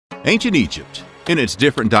Ancient Egypt, in its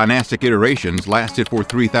different dynastic iterations, lasted for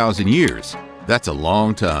 3,000 years. That's a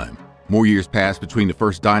long time. More years passed between the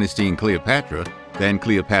first dynasty and Cleopatra than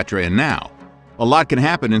Cleopatra and now. A lot can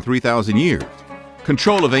happen in 3,000 years.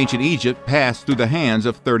 Control of ancient Egypt passed through the hands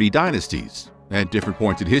of 30 dynasties. At different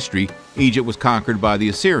points in history, Egypt was conquered by the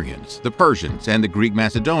Assyrians, the Persians, and the Greek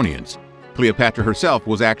Macedonians. Cleopatra herself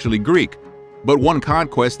was actually Greek. But one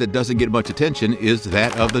conquest that doesn't get much attention is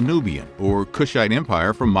that of the Nubian, or Kushite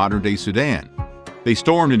Empire from modern-day Sudan. They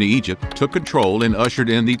stormed into Egypt, took control, and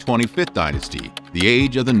ushered in the 25th dynasty, the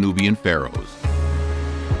age of the Nubian Pharaohs.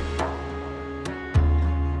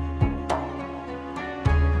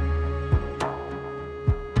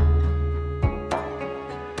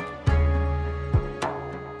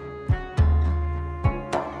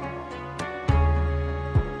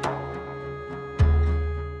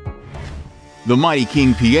 The mighty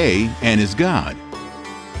King Piye and his god.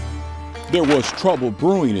 There was trouble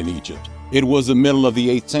brewing in Egypt. It was the middle of the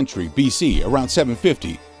 8th century BC, around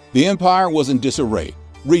 750. The empire was in disarray.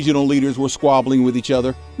 Regional leaders were squabbling with each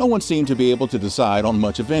other. No one seemed to be able to decide on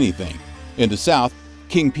much of anything. In the south,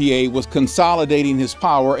 King Piye was consolidating his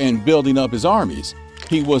power and building up his armies.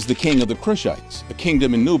 He was the king of the Kushites, a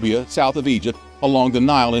kingdom in Nubia, south of Egypt, along the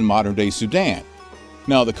Nile in modern-day Sudan.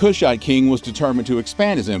 Now, the Kushite king was determined to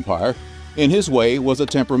expand his empire. In his way was a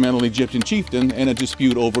temperamental Egyptian chieftain and a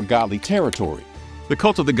dispute over godly territory. The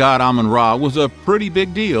cult of the god Amun-Ra was a pretty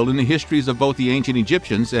big deal in the histories of both the ancient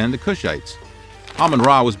Egyptians and the Kushites.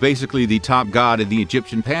 Amun-Ra was basically the top god in the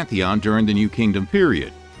Egyptian pantheon during the New Kingdom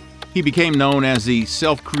period. He became known as the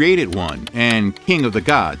self-created one and king of the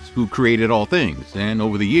gods who created all things, and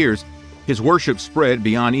over the years, his worship spread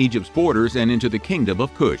beyond Egypt's borders and into the kingdom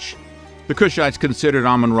of Kush. The Kushites considered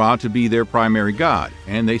Amun-Ra to be their primary god,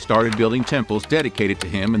 and they started building temples dedicated to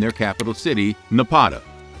him in their capital city, Napata.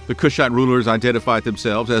 The Kushite rulers identified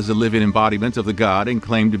themselves as the living embodiments of the god and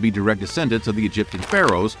claimed to be direct descendants of the Egyptian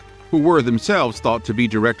pharaohs, who were themselves thought to be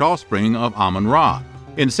direct offspring of Amun-Ra.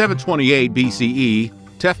 In 728 BCE,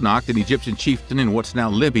 Tefnakhte, an Egyptian chieftain in what's now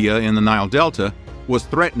Libya in the Nile Delta, was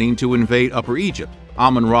threatening to invade Upper Egypt,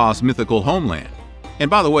 Amun-Ra's mythical homeland. And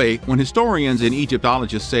by the way, when historians and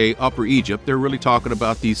Egyptologists say Upper Egypt, they're really talking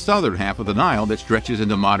about the southern half of the Nile that stretches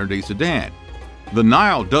into modern-day Sudan. The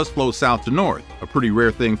Nile does flow south to north, a pretty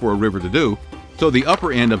rare thing for a river to do, so the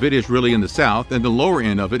upper end of it is really in the south and the lower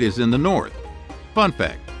end of it is in the north. Fun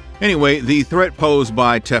fact. Anyway, the threat posed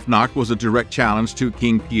by Tefnakhte was a direct challenge to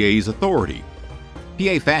King Piye's authority.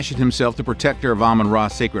 Piye fashioned himself the protector of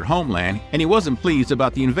Amun-Ra's sacred homeland, and he wasn't pleased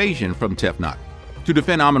about the invasion from Tefnakhte. To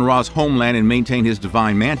defend Amun-Ra's homeland and maintain his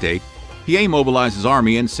divine mandate, Piye mobilized his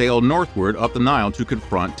army and sailed northward up the Nile to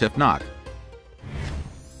confront Tefnakhte.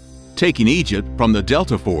 Taking Egypt from the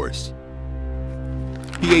Delta Force.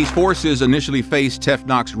 Piye's forces initially faced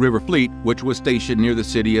Tefnakhte's river fleet, which was stationed near the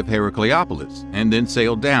city of Heracleopolis, and then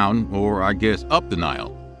sailed down, or I guess up the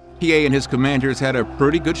Nile. Piye and his commanders had a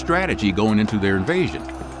pretty good strategy going into their invasion.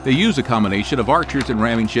 They used a combination of archers and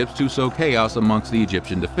ramming ships to sow chaos amongst the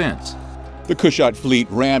Egyptian defense. The Kushite fleet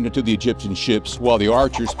rammed into the Egyptian ships, while the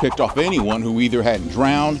archers picked off anyone who either hadn't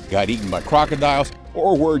drowned, got eaten by crocodiles,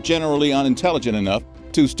 or were generally unintelligent enough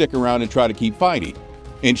to stick around and try to keep fighting.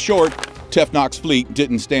 In short, Tefnakhte's fleet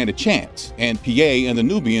didn't stand a chance, and Piye and the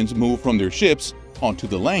Nubians moved from their ships onto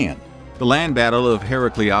the land. The land battle of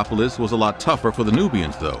Heracleopolis was a lot tougher for the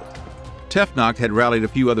Nubians, though. Tefnakhte had rallied a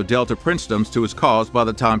few other Delta princedoms to his cause by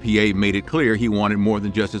the time Piye made it clear he wanted more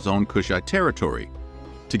than just his own Kushite territory.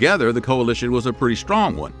 Together, the coalition was a pretty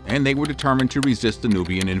strong one, and they were determined to resist the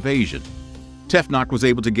Nubian invasion. Tefnakhte was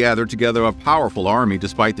able to gather together a powerful army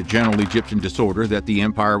despite the general Egyptian disorder that the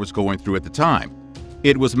empire was going through at the time.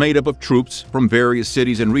 It was made up of troops from various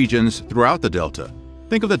cities and regions throughout the Delta.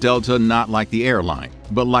 Think of the Delta not like the airline,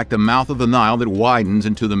 but like the mouth of the Nile that widens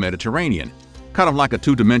into the Mediterranean, kind of like a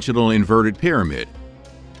two-dimensional inverted pyramid.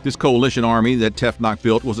 This coalition army that Tefnakhte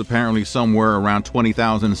built was apparently somewhere around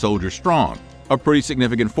 20,000 soldiers strong, a pretty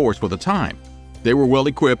significant force for the time. They were well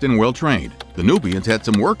equipped and well trained. The Nubians had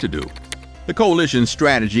some work to do. The coalition's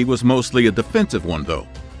strategy was mostly a defensive one, though.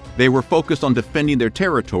 They were focused on defending their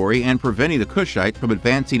territory and preventing the Kushites from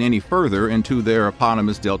advancing any further into their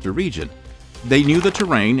eponymous Delta region. They knew the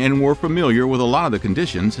terrain and were familiar with a lot of the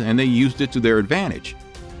conditions, and they used it to their advantage.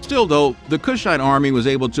 Still, though, the Kushite army was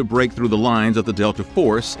able to break through the lines of the Delta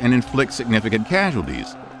force and inflict significant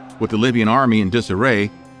casualties. With the Libyan army in disarray,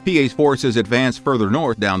 Piye's forces advanced further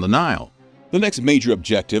north down the Nile. The next major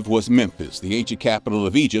objective was Memphis, the ancient capital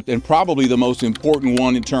of Egypt and probably the most important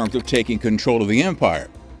one in terms of taking control of the empire.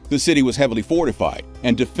 The city was heavily fortified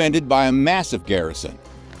and defended by a massive garrison.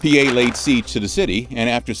 Piye laid siege to the city, and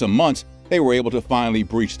after some months, They were able to finally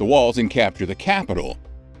breach the walls and capture the capital.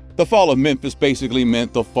 The fall of Memphis basically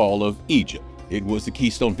meant the fall of Egypt. It was the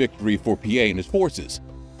keystone victory for Piye and his forces.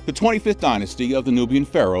 The 25th dynasty of the Nubian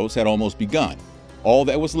Pharaohs had almost begun. All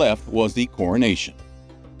that was left was the coronation.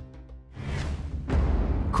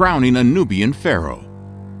 Crowning a Nubian pharaoh.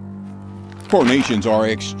 Coronations are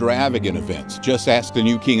extravagant events. Just ask the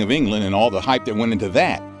new king of England and all the hype that went into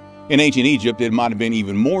that. In ancient Egypt, it might have been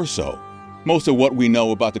even more so. Most of what we know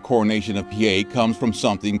about the coronation of Piye comes from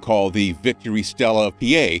something called the Victory Stela of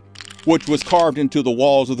Piye, which was carved into the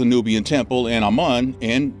walls of the Nubian temple in Amun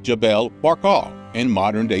in Jebel Barkal in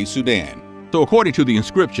modern-day Sudan. So according to the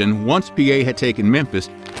inscription, once Piye had taken Memphis,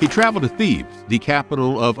 he traveled to Thebes, the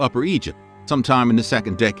capital of Upper Egypt, sometime in the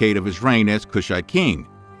second decade of his reign as Kushite king.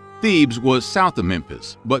 Thebes was south of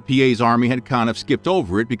Memphis, but Piye's army had kind of skipped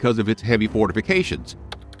over it because of its heavy fortifications.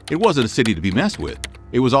 It wasn't a city to be messed with.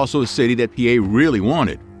 It was also a city that Piye really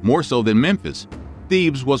wanted, more so than Memphis.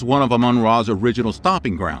 Thebes was one of Amun-Ra's original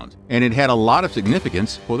stomping grounds, and it had a lot of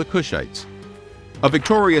significance for the Kushites. A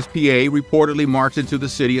victorious Piye reportedly marched into the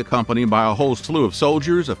city accompanied by a whole slew of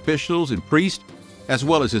soldiers, officials, and priests, as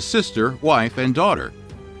well as his sister, wife, and daughter.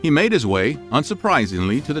 He made his way,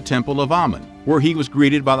 unsurprisingly, to the temple of Amun, where he was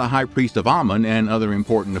greeted by the high priest of Amun and other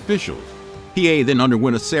important officials. Piye then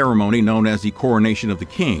underwent a ceremony known as the coronation of the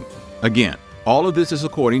king. Again, all of this is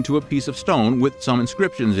according to a piece of stone with some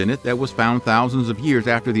inscriptions in it that was found thousands of years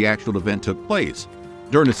after the actual event took place.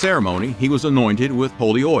 During the ceremony, he was anointed with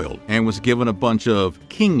holy oil and was given a bunch of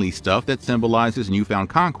kingly stuff that symbolized his newfound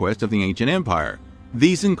conquest of the ancient empire.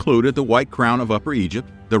 These included the white crown of Upper Egypt,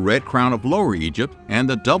 the red crown of Lower Egypt, and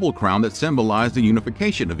the double crown that symbolized the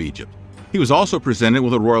unification of Egypt. He was also presented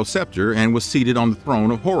with a royal scepter and was seated on the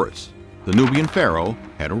throne of Horus. The Nubian pharaoh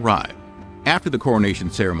had arrived. After the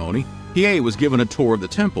coronation ceremony, Piye was given a tour of the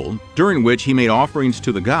temple, during which he made offerings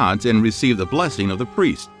to the gods and received the blessing of the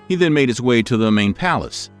priests. He then made his way to the main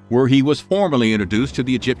palace, where he was formally introduced to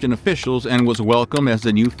the Egyptian officials and was welcomed as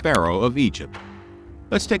the new pharaoh of Egypt.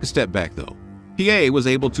 Let's take a step back though. Piye was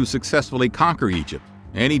able to successfully conquer Egypt,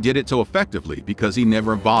 and he did it so effectively because he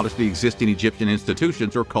never abolished the existing Egyptian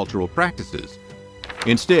institutions or cultural practices.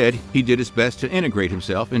 Instead, he did his best to integrate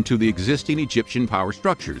himself into the existing Egyptian power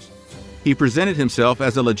structures. He presented himself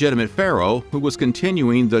as a legitimate pharaoh who was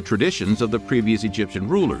continuing the traditions of the previous Egyptian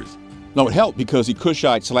rulers. Now it helped because the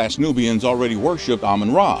Kushites/Nubians already worshipped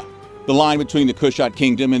Amun-Ra. The line between the Kushite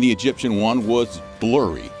kingdom and the Egyptian one was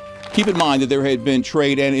blurry. Keep in mind that there had been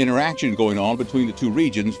trade and interaction going on between the two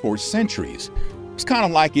regions for centuries. It's kind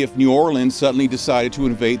of like if New Orleans suddenly decided to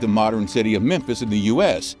invade the modern city of Memphis in the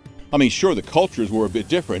U.S. I mean, sure, the cultures were a bit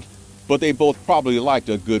different, but they both probably liked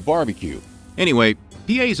a good barbecue. Anyway,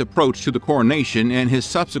 Piye's approach to the coronation and his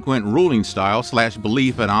subsequent ruling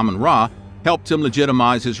style/belief in Amun-Ra helped him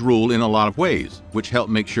legitimize his rule in a lot of ways, which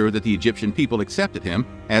helped make sure that the Egyptian people accepted him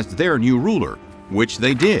as their new ruler, which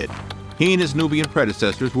they did. He and his Nubian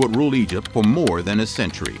predecessors would rule Egypt for more than a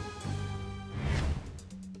century.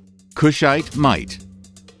 Kushite might.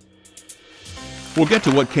 We'll get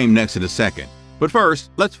to what came next in a second, but first,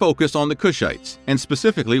 let's focus on the Kushites, and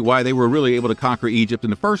specifically why they were really able to conquer Egypt in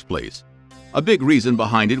the first place. A big reason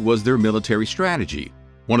behind it was their military strategy.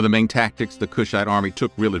 One of the main tactics the Kushite army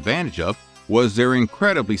took real advantage of was their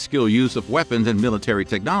incredibly skilled use of weapons and military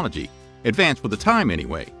technology, advanced for the time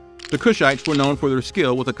anyway. The Kushites were known for their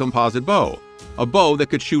skill with a composite bow, a bow that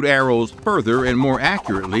could shoot arrows further and more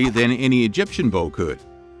accurately than any Egyptian bow could.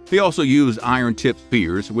 They also used iron-tipped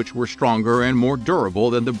spears, which were stronger and more durable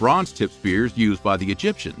than the bronze-tipped spears used by the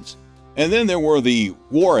Egyptians. And then there were the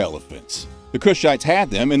war elephants. The Kushites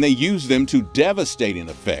had them, and they used them to devastating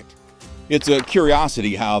effect. It's a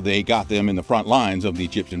curiosity how they got them in the front lines of the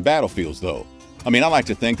Egyptian battlefields, though. I mean, I like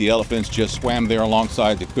to think the elephants just swam there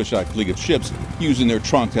alongside the Kushite fleet of ships, using their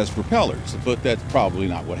trunks as propellers, but that's probably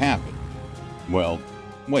not what happened. Well,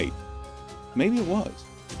 wait, maybe it was.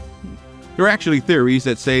 There are actually theories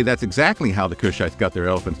that say that's exactly how the Kushites got their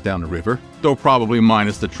elephants down the river, though probably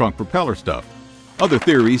minus the trunk propeller stuff. Other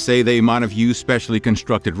theories say they might have used specially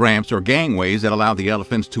constructed ramps or gangways that allowed the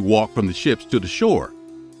elephants to walk from the ships to the shore.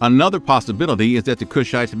 Another possibility is that the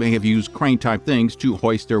Kushites may have used crane-type things to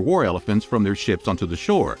hoist their war elephants from their ships onto the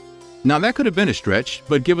shore. Now that could have been a stretch,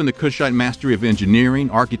 but given the Kushite mastery of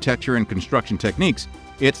engineering, architecture, and construction techniques,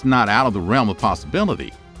 it's not out of the realm of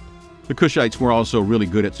possibility. The Kushites were also really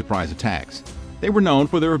good at surprise attacks. They were known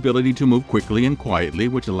for their ability to move quickly and quietly,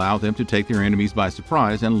 which allowed them to take their enemies by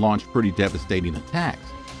surprise and launch pretty devastating attacks.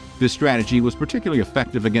 This strategy was particularly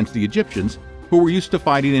effective against the Egyptians, who were used to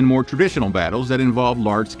fighting in more traditional battles that involved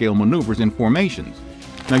large-scale maneuvers and formations.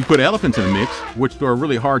 Now you put elephants in the mix, which are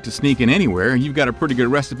really hard to sneak in anywhere, and you've got a pretty good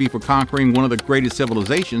recipe for conquering one of the greatest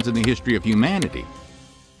civilizations in the history of humanity.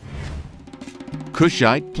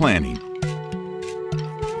 Kushite planning.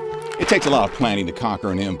 It takes a lot of planning to conquer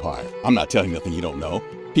an empire. I'm not telling you nothing you don't know.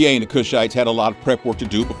 Piye and the Kushites had a lot of prep work to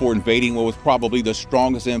do before invading what was probably the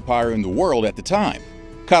strongest empire in the world at the time.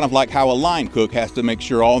 Kind of like how a line cook has to make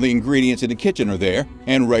sure all the ingredients in the kitchen are there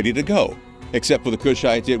and ready to go. Except for the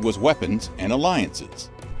Kushites, it was weapons and alliances.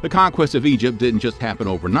 The conquest of Egypt didn't just happen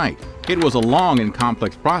overnight. It was a long and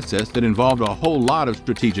complex process that involved a whole lot of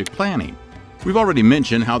strategic planning. We've already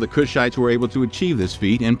mentioned how the Kushites were able to achieve this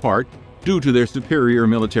feat in part due to their superior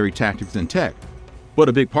military tactics and tech. But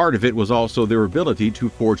a big part of it was also their ability to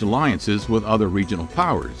forge alliances with other regional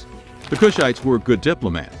powers. The Kushites were good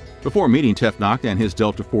diplomats. Before meeting Tefnakhte and his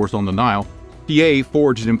Delta force on the Nile, Piye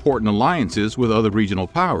forged important alliances with other regional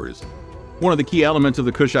powers. One of the key elements of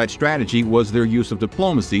the Kushite strategy was their use of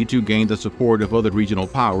diplomacy to gain the support of other regional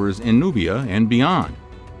powers in Nubia and beyond.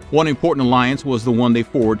 One important alliance was the one they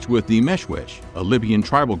forged with the Meshwesh, a Libyan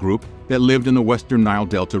tribal group that lived in the western Nile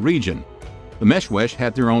Delta region. The Meshwesh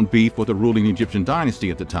had their own beef with the ruling Egyptian dynasty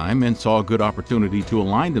at the time and saw a good opportunity to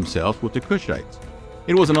align themselves with the Kushites.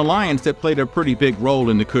 It was an alliance that played a pretty big role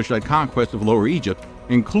in the Kushite conquest of Lower Egypt,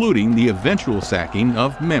 including the eventual sacking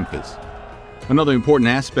of Memphis. Another important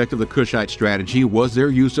aspect of the Kushite strategy was their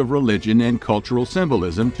use of religion and cultural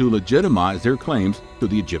symbolism to legitimize their claims to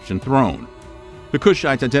the Egyptian throne. The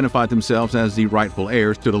Kushites identified themselves as the rightful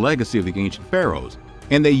heirs to the legacy of the ancient pharaohs,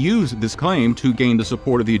 and they used this claim to gain the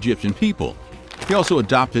support of the Egyptian people. They also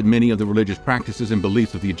adopted many of the religious practices and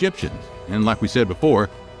beliefs of the Egyptians, and like we said before,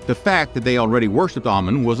 the fact that they already worshipped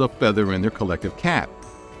Amun was a feather in their collective cap.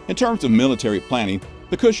 In terms of military planning,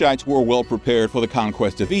 the Kushites were well prepared for the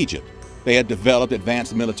conquest of Egypt. They had developed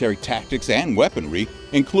advanced military tactics and weaponry,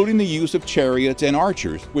 including the use of chariots and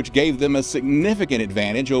archers, which gave them a significant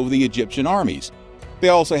advantage over the Egyptian armies. They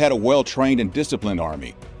also had a well-trained and disciplined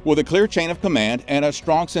army, with a clear chain of command and a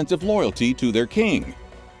strong sense of loyalty to their king.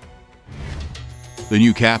 The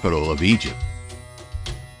new capital of Egypt.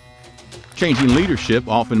 Changing leadership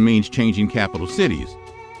often means changing capital cities.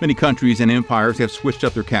 Many countries and empires have switched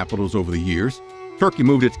up their capitals over the years. Turkey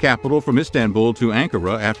moved its capital from Istanbul to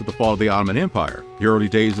Ankara after the fall of the Ottoman Empire. The early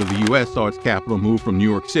days of the U.S. saw its capital move from New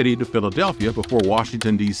York City to Philadelphia before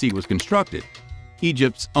Washington, D.C. was constructed.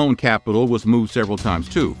 Egypt's own capital was moved several times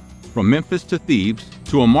too, from Memphis to Thebes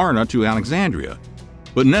to Amun-Ra to Alexandria.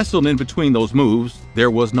 But nestled in between those moves,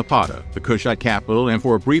 there was Napata, the Kushite capital and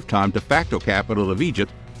for a brief time de facto capital of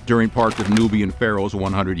Egypt during parts of Nubian Pharaohs'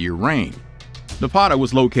 100-year reign. Napata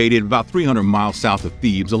was located about 300 miles south of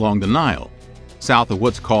Thebes along the Nile, south of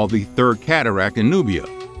what's called the Third Cataract in Nubia.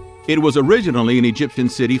 It was originally an Egyptian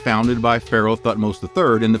city founded by Pharaoh Thutmose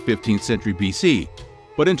III in the 15th century BC,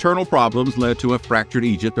 but internal problems led to a fractured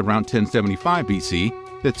Egypt around 1075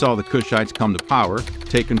 BC that saw the Kushites come to power,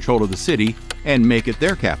 take control of the city, and make it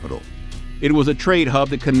their capital. It was a trade hub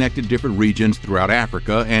that connected different regions throughout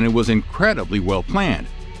Africa, and it was incredibly well planned.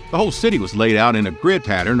 The whole city was laid out in a grid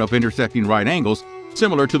pattern of intersecting right angles,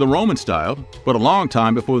 similar to the Roman style, but a long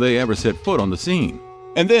time before they ever set foot on the scene.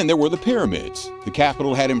 And then there were the pyramids. The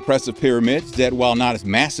capital had impressive pyramids that, while not as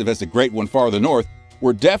massive as the great one farther north,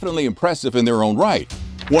 were definitely impressive in their own right.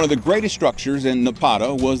 One of the greatest structures in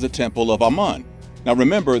Napata was the Temple of Amun. Now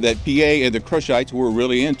remember that Piye and the Kushites were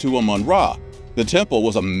really into Amun-Ra. The temple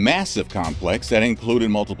was a massive complex that included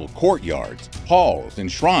multiple courtyards, halls, and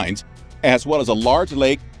shrines, as well as a large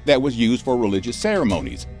lake that was used for religious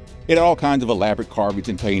ceremonies. It had all kinds of elaborate carvings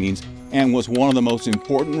and paintings and was one of the most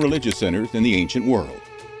important religious centers in the ancient world.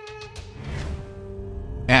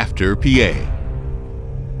 After Piye.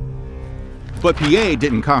 But Piye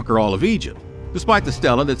didn't conquer all of Egypt. Despite the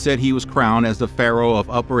stela that said he was crowned as the pharaoh of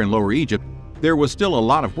Upper and Lower Egypt, there was still a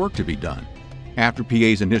lot of work to be done. After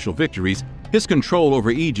Piye's initial victories, his control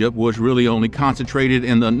over Egypt was really only concentrated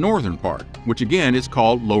in the northern part, which again is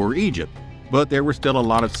called Lower Egypt. But there were still a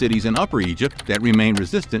lot of cities in Upper Egypt that remained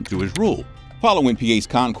resistant to his rule. Following Piye's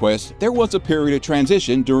conquest, there was a period of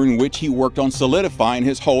transition during which he worked on solidifying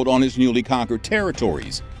his hold on his newly conquered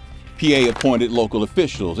territories. Piye appointed local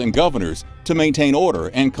officials and governors to maintain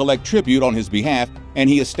order and collect tribute on his behalf, and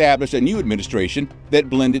he established a new administration that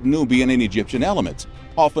blended Nubian and Egyptian elements,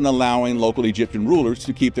 often allowing local Egyptian rulers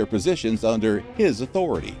to keep their positions under his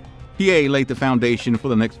authority. Piye laid the foundation for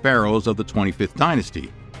the next pharaohs of the 25th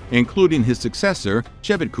dynasty, including his successor,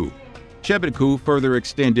 Shebetku. Shebetku further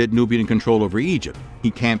extended Nubian control over Egypt.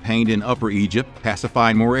 He campaigned in Upper Egypt,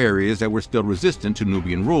 pacifying more areas that were still resistant to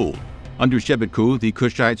Nubian rule. Under Shebetku, the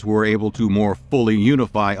Kushites were able to more fully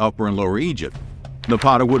unify Upper and Lower Egypt.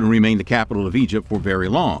 Napata wouldn't remain the capital of Egypt for very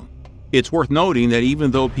long. It's worth noting that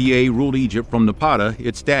even though Piye ruled Egypt from Napata,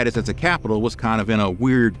 its status as a capital was kind of in a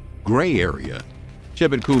weird gray area.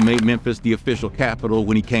 Shebetku made Memphis the official capital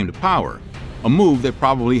when he came to power, a move that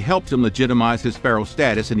probably helped him legitimize his pharaoh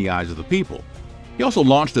status in the eyes of the people. He also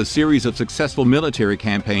launched a series of successful military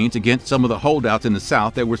campaigns against some of the holdouts in the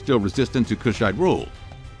south that were still resistant to Kushite rule.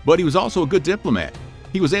 But he was also a good diplomat.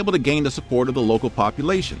 He was able to gain the support of the local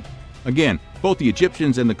population. Again, both the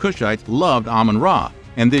Egyptians and the Kushites loved Amun-Ra,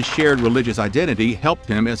 and this shared religious identity helped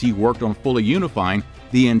him as he worked on fully unifying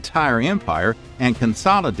the entire empire and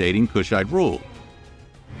consolidating Kushite rule.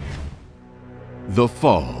 The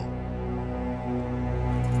fall.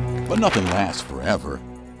 But nothing lasts forever.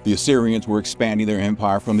 The Assyrians were expanding their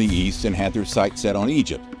empire from the east and had their sights set on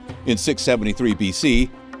Egypt. In 673 BC,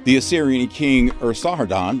 the Assyrian king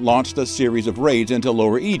Esarhaddon launched a series of raids into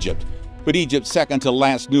Lower Egypt, but Egypt's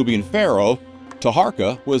second-to-last Nubian pharaoh,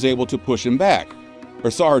 Taharqa, was able to push him back.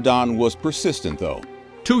 Esarhaddon was persistent, though.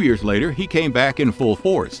 2 years later, he came back in full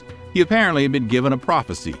force. He apparently had been given a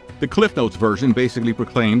prophecy. The Cliff Notes version basically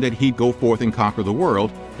proclaimed that he'd go forth and conquer the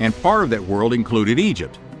world, and part of that world included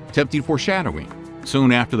Egypt, tempting foreshadowing.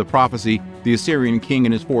 Soon after the prophecy, the Assyrian king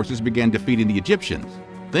and his forces began defeating the Egyptians.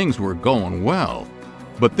 Things were going well.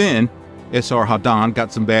 But then, Esarhaddon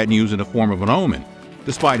got some bad news in the form of an omen.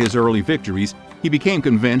 Despite his early victories, he became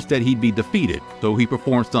convinced that he'd be defeated, so he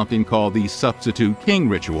performed something called the substitute king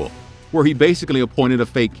ritual, where he basically appointed a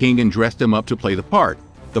fake king and dressed him up to play the part.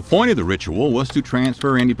 The point of the ritual was to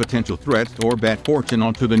transfer any potential threats or bad fortune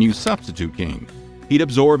onto the new substitute king. He'd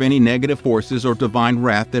absorb any negative forces or divine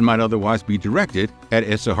wrath that might otherwise be directed at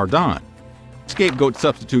Esarhaddon. Scapegoat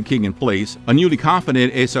substitute king in place, a newly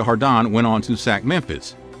confident Esarhaddon went on to sack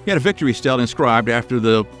Memphis. He had a victory stele inscribed after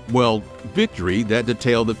the, victory that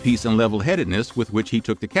detailed the peace and level-headedness with which he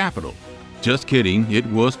took the capital. Just kidding, it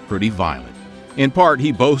was pretty violent. In part,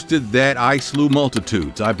 he boasted that I slew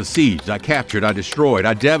multitudes, I besieged, I captured, I destroyed,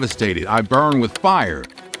 I devastated, I burned with fire.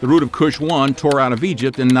 The root of Kush I tore out of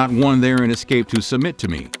Egypt, and not one therein escaped to submit to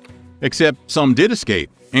me. Except some did escape,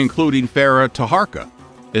 including Pharaoh Taharqa.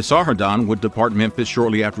 Esarhaddon would depart Memphis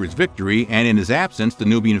shortly after his victory, and in his absence, the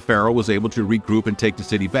Nubian pharaoh was able to regroup and take the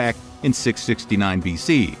city back in 669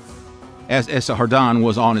 BC. As Esarhaddon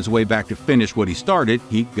was on his way back to finish what he started,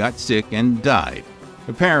 he got sick and died.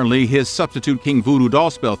 Apparently, his substitute king voodoo doll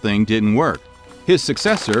spell thing didn't work. His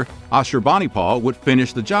successor, Ashurbanipal, would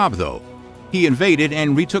finish the job though. He invaded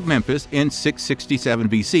and retook Memphis in 667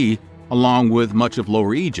 BC, along with much of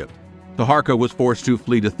Lower Egypt. Taharqa was forced to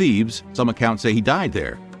flee to Thebes. Some accounts say he died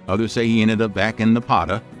there. Others say he ended up back in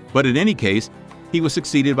Napata. But in any case, he was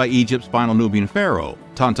succeeded by Egypt's final Nubian pharaoh,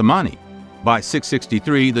 Tantamani. By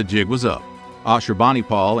 663, the jig was up.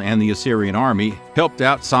 Ashurbanipal and the Assyrian army helped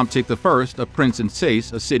out Psamtik I, a prince in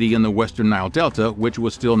Sais, a city in the western Nile Delta, which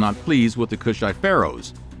was still not pleased with the Kushite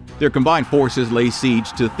pharaohs. Their combined forces laid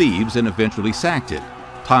siege to Thebes and eventually sacked it.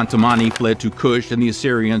 Tantamani fled to Kush, and the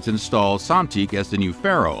Assyrians installed Psamtik as the new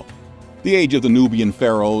pharaoh. The age of the Nubian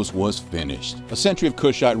pharaohs was finished. A century of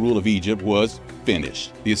Kushite rule of Egypt was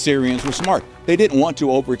finished. The Assyrians were smart. They didn't want to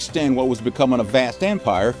overextend what was becoming a vast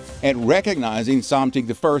empire, and recognizing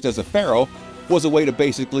Psamtik I as a pharaoh was a way to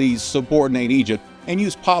basically subordinate Egypt and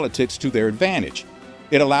use politics to their advantage.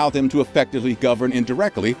 It allowed them to effectively govern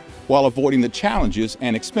indirectly while avoiding the challenges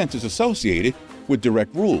and expenses associated with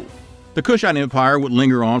direct rule. The Kushite Empire would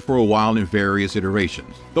linger on for a while in various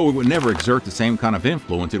iterations, though it would never exert the same kind of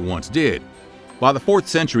influence it once did. By the 4th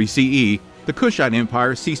century CE, the Kushite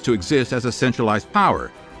Empire ceased to exist as a centralized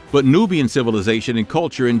power, but Nubian civilization and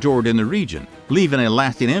culture endured in the region, leaving a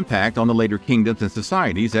lasting impact on the later kingdoms and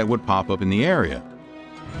societies that would pop up in the area.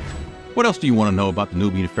 What else do you want to know about the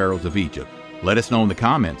Nubian pharaohs of Egypt? Let us know in the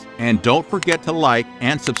comments, and don't forget to like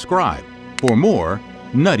and subscribe for more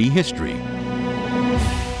nutty history.